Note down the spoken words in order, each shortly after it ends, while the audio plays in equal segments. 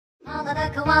Paula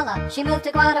the koala, she moved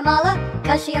to Guatemala,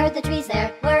 cause she heard the trees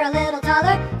there were a little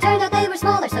taller. Turned out they were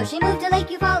smaller, so she moved to Lake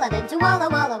Eufaula, then to Walla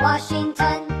Walla,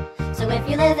 Washington. So if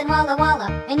you live in Walla Walla,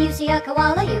 and you see a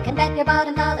koala, you can bet your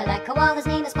bottom dollar that koala's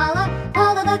name is Paula.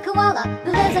 Paula the koala,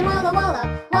 who lives in Walla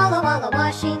Walla, Walla Walla,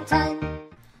 Washington.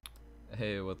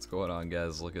 Hey, what's going on,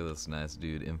 guys? Look at this nice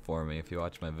dude informing. If you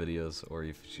watch my videos or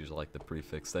if you like the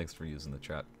prefix, thanks for using the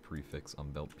trap prefix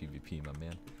on Belt PvP, my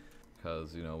man.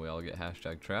 Because, you know, we all get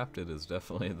hashtag trapped. It is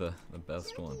definitely the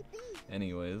best one.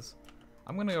 Anyways,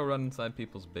 I'm gonna go run inside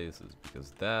people's bases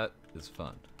because that is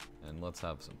fun. And let's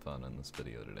have some fun in this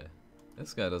video today.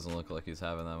 This guy doesn't look like he's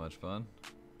having that much fun.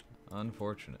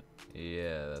 Unfortunate.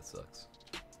 Yeah, that sucks.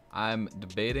 I'm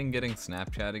debating getting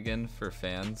Snapchat again for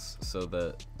fans so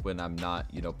that when I'm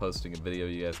not, you know, posting a video,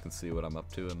 you guys can see what I'm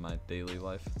up to in my daily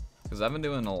life. Because I've been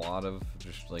doing a lot of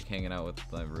just like hanging out with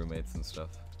my roommates and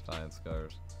stuff, FYE'S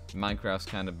scars. Minecraft's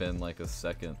kind of been like a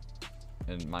second,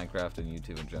 and Minecraft and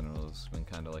YouTube in general has been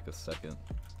kind of like a second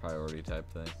priority type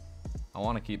thing. I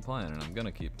want to keep playing, and I'm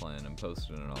gonna keep playing and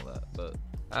posting and all that, but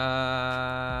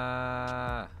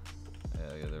yeah,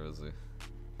 there was an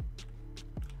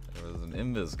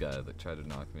invis guy that tried to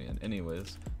knock me in.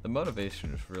 Anyways, the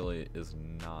motivation just really is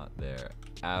not there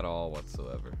at all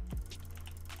whatsoever.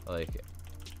 Like,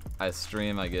 I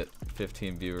stream, I get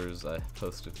 15 viewers, I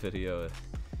post a video.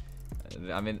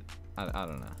 I mean, I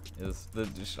don't know.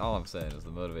 Just all I'm saying is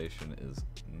the motivation is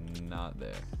not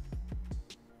there.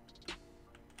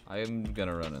 I am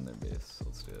gonna run in their base, so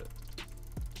let's do it.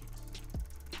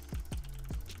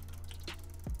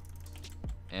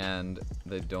 And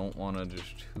they don't want to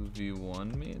just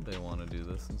 2v1 me, they want to do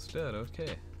this instead.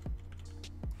 Okay.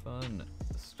 Fun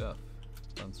stuff.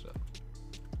 Fun stuff.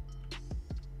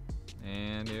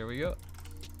 And here we go.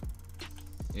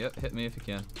 Yep, hit me if you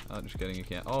can. Oh, just kidding, you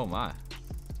can't. Oh my.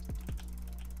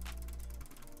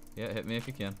 Yeah, hit me if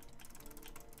you can.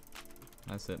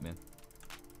 Nice hit, man.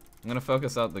 I'm gonna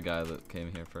focus out the guy that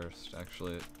came here first.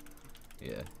 Actually,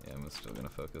 yeah, I'm still gonna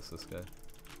focus this guy.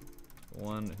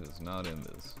 One who's not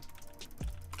invis.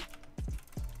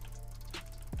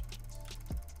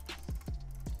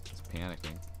 He's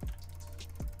panicking.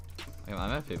 I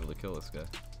might be able to kill this guy.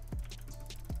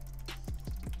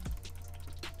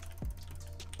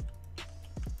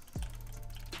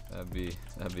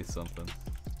 That'd be something.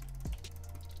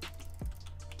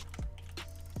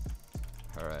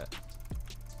 Alright.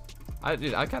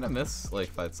 Dude, I kind of miss like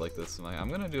fights like this. I'm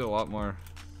gonna do a lot more.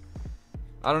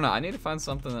 I don't know. I need to find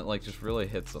something that like just really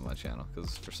hits on my channel,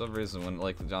 because for some reason when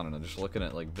like I don't know, just looking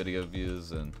at like video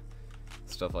views and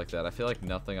stuff like that, I feel like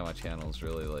nothing on my channel is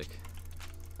really like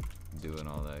doing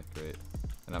all that great.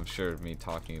 And I'm sure me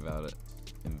talking about it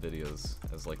in videos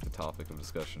as like the topic of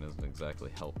discussion isn't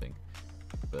exactly helping.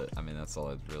 But I mean, that's all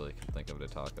I really can think of to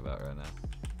talk about right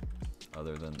now.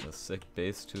 Other than the sick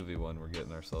base 2v1 we're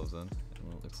getting ourselves in.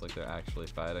 And it looks like they're actually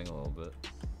fighting a little bit.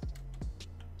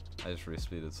 I just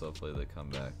respeeded, so hopefully they come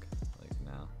back, like,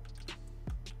 now.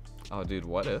 Oh, dude,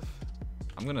 what if?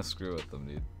 I'm gonna screw with them,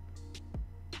 dude.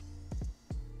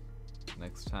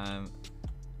 Next time,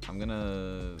 I'm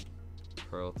gonna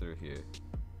pearl through here.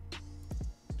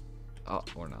 Oh,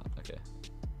 or not, okay.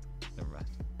 Never mind.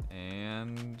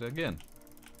 And again.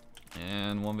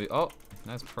 And 1v, oh,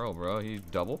 nice pearl, bro. He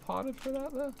double potted for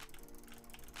that, though?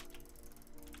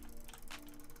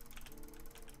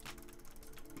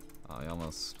 Oh, he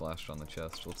almost splashed on the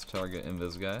chest. Let's target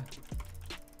invis guy.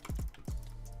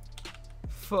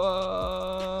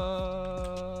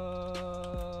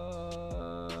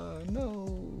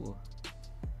 No.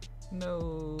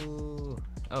 No.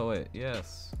 Oh, wait,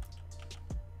 yes.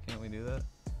 Can't we do that?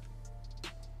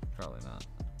 Probably not.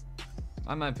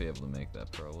 I might be able to make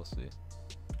that pro, we'll see.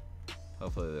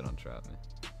 Hopefully they don't trap me.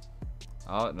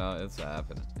 Oh, no, it's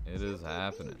happening. It is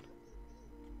happening.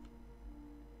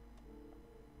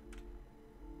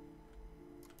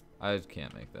 I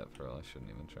can't make that pro, I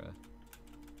shouldn't even try.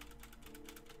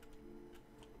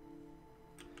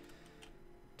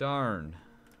 Darn.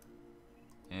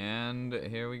 And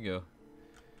here we go.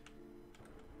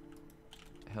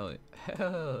 Hell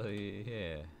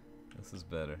yeah. This is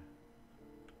better.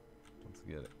 Let's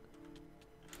get it.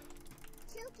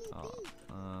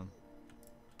 Oh,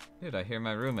 dude, I hear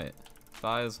my roommate.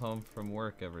 FYE'S home from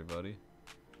work, everybody.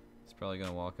 He's probably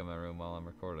gonna walk in my room while I'm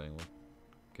recording. We'll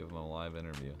give him a live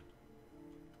interview.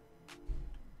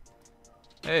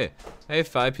 Hey,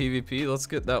 FYE PvP, let's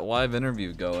get that live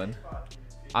interview going.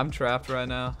 I'm trapped right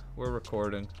now. We're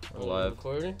recording. We're live.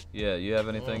 Recording? Yeah, you have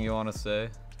anything you want to say?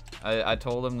 I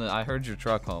told him that I heard your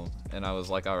truck home, and I was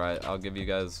like, alright, I'll give you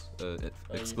guys an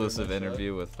exclusive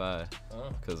interview with FYE,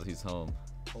 because he's home.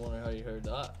 I wonder how you heard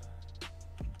that.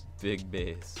 big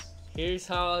bass. Here's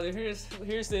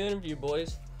the interview,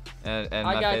 boys. And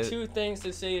I my got two things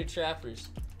to say to trappers.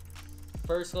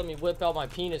 First, let me whip out my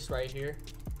penis right here.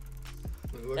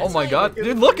 Oh my god,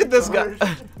 dude, look at this guy.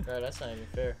 Bro, that's not even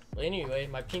fair. But anyway,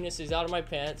 my penis is out of my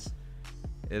pants.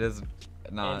 It is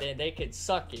not. And then they could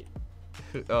suck it.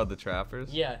 Oh, the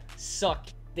trappers? Yeah, suck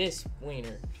this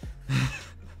wiener.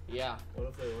 Yeah. What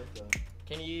if they like that?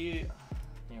 Can you?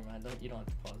 Never mind. You don't have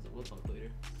to pause it. We'll talk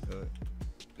later.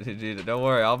 Dude, don't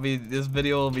worry. This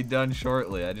video will be done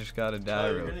shortly. I just gotta die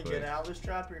real You're gonna quick. get out of this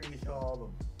trap, or you're gonna kill all of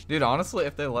them? Dude, honestly,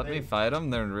 if they let me fight them,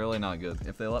 they're really not good.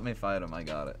 If they let me fight them, I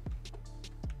got it.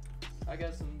 I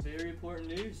got some very important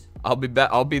news. I'll be back.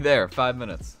 I'll be there. 5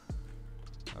 minutes.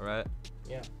 All right.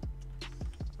 Yeah.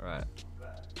 All right.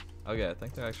 Okay, I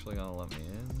think they're actually gonna let me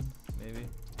in, maybe,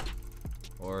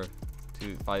 or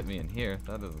to fight me in here.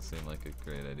 That doesn't seem like a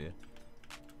great idea.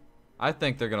 I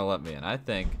think they're gonna let me in. I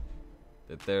think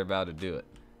that they're about to do it.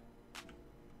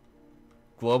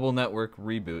 Global network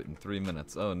reboot in 3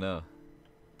 minutes. Oh no.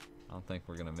 I don't think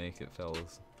we're gonna make it,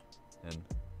 fellas and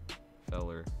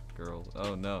feller girls.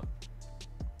 Oh no.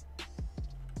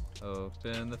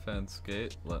 Open the fence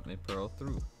gate. Let me pearl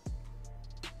through.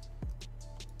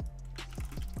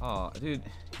 Aw, dude,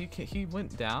 he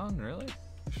went down, really?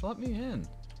 Just let me in.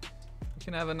 We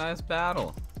can have a nice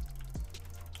battle.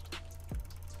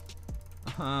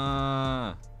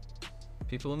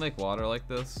 People who make water like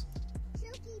this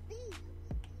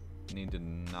need to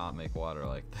not make water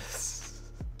like this.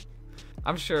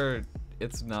 I'm sure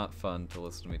it's not fun to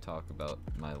listen to me talk about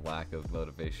my lack of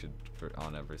motivation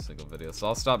on every single video, so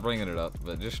I'll stop bringing it up,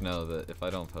 but just know that if I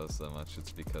don't post that much,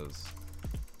 it's because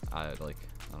I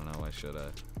don't know, why should I?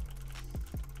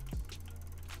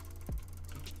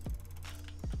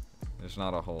 There's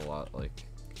not a whole lot,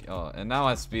 oh, and now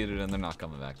I speeded and they're not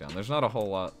coming back down. There's not a whole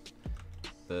lot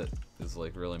that is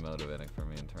really motivating for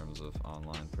me in terms of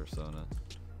online persona.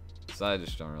 So I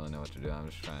just don't really know what to do. I'm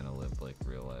just trying to live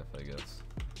real life, I guess.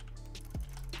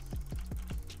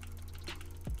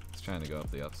 Just trying to go up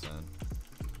the upside.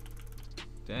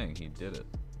 Dang, he did it.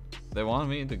 They wanted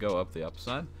me to go up the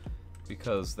upside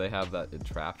because they have that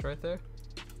entrapped right there.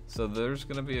 So there's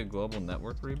gonna be a global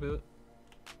network reboot.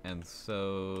 And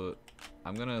so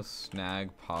I'm gonna snag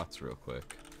pots real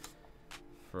quick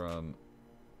from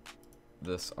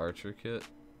this archer kit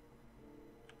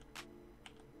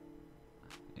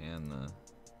and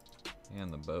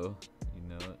the bow, you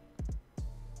know it.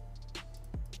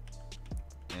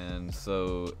 And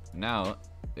so now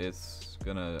it's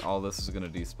gonna, all this is gonna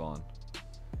despawn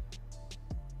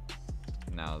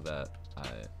now that I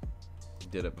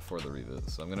did it before the reboot.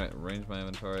 So I'm gonna arrange my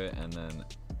inventory, and then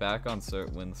back on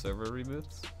when the server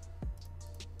reboots,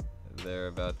 they're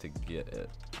about to get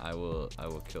it. I will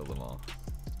kill them all.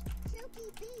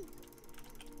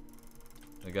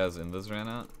 The guy's invis ran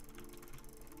out.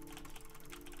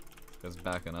 Guy's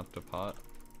backing up to pot.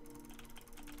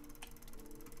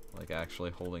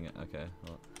 Actually holding it. Okay.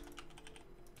 Well,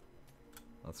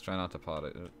 let's try not to pot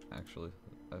it. Actually.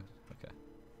 Okay.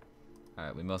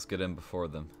 Alright, we must get in before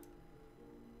them.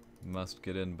 We must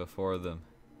get in before them.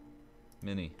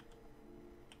 Mini.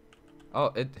 Oh,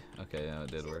 okay, yeah,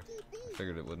 it did work. I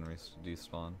figured it wouldn't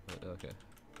despawn, but okay.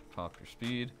 Pop your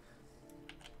speed.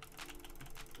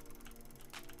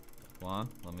 Come on,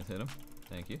 let me hit him.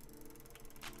 Thank you.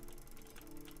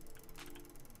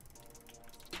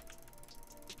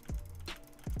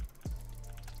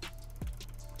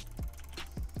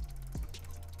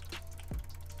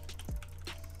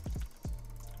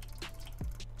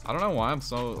 I don't know why I'm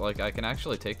so, I can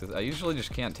actually take this. I usually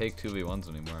just can't take 2v1s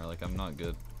anymore. I'm not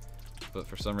good. But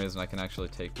for some reason, I can actually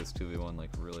take this 2v1,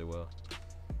 really well.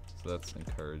 So that's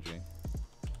encouraging.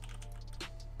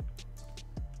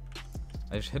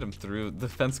 I just hit him through. The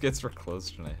fence gates were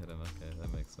closed when I hit him. Okay,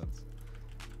 that makes sense.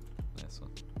 Nice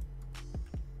one.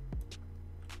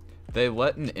 They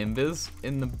let an invis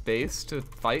in the base to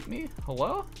fight me?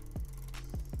 Hello?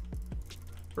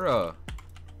 Bro.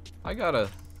 I gotta...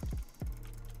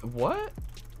 What?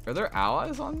 Are there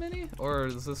allies on Mini? Or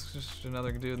is this just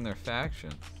another dude in their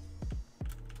faction?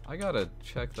 I gotta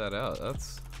check that out.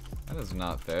 That is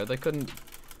not fair. They couldn't...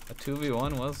 A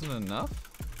 2v1 wasn't enough?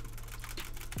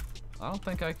 I don't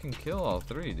think I can kill all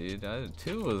three, dude.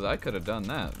 I could have done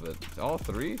that, but all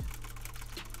three?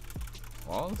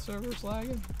 While the server's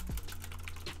lagging?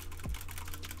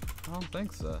 I don't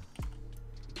think so.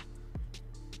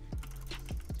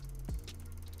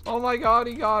 Oh my god,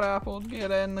 he got appled.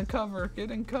 Get in the cover. Get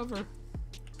in cover.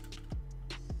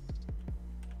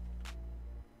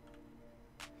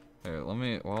 Here,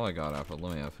 while I got appled,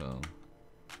 let me have him.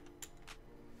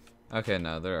 Okay,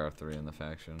 no, there are 3 in the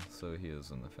faction, so he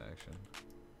is in the faction.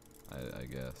 I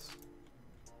guess.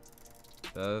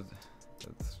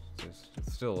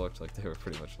 It still looked like they were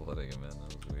pretty much letting him in.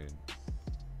 That was weird.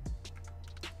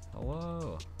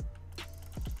 Hello.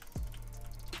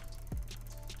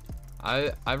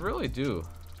 I really do.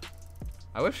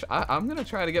 I wish I'm gonna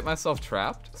try to get myself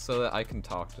trapped so that I can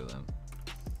talk to them.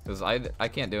 Cause I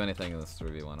can't do anything in this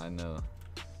 3v1. I know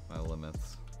my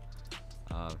limits.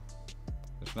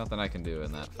 There's nothing I can do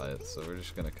in that fight, so we're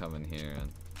just gonna come in here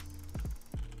and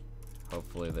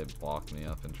hopefully they block me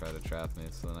up and try to trap me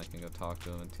so then I can go talk to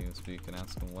them in TeamSpeak and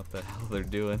ask them what the hell they're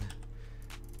doing.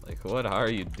 Like, what are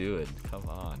you doing? Come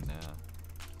on now.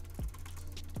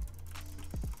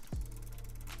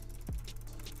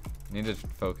 Need to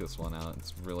focus one out.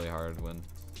 It's really hard when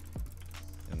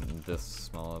in this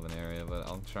small of an area, but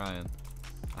I'm trying.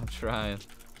 I'm trying.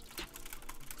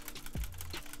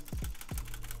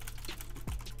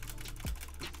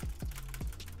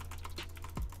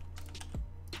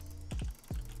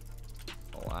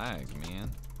 Lag,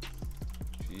 man.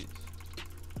 Jeez.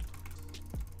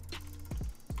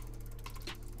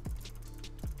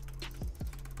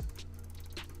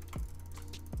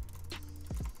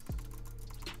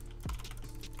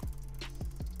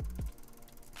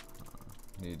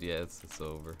 Dude, yeah, it's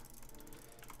over.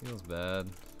 Feels bad.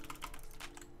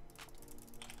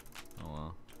 Oh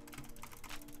well.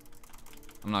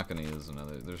 I'm not gonna use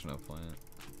another. There's no point.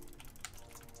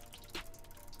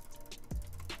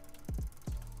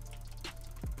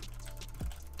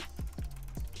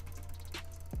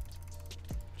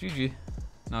 GG.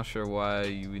 Not sure why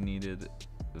you needed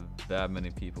that many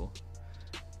people,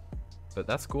 but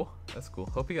that's cool. That's cool.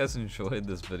 Hope you guys enjoyed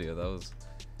this video. That was,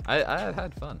 I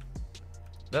had fun.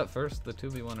 That first, the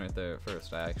 2v1 right there at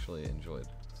first, I actually enjoyed.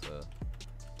 So,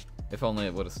 if only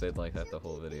it would have stayed like that the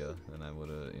whole video, then I would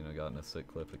have, you know, gotten a sick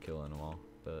clip of killing them all.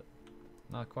 But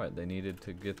not quite. They needed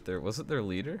to get their, was it their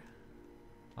leader?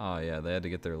 Oh yeah, they had to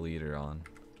get their leader on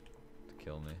to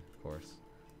kill me, of course.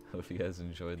 Hope you guys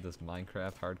enjoyed this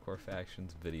Minecraft Hardcore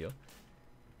Factions video.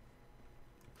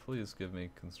 Please give me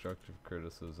constructive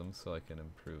criticism so I can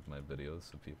improve my videos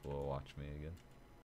so people will watch me again.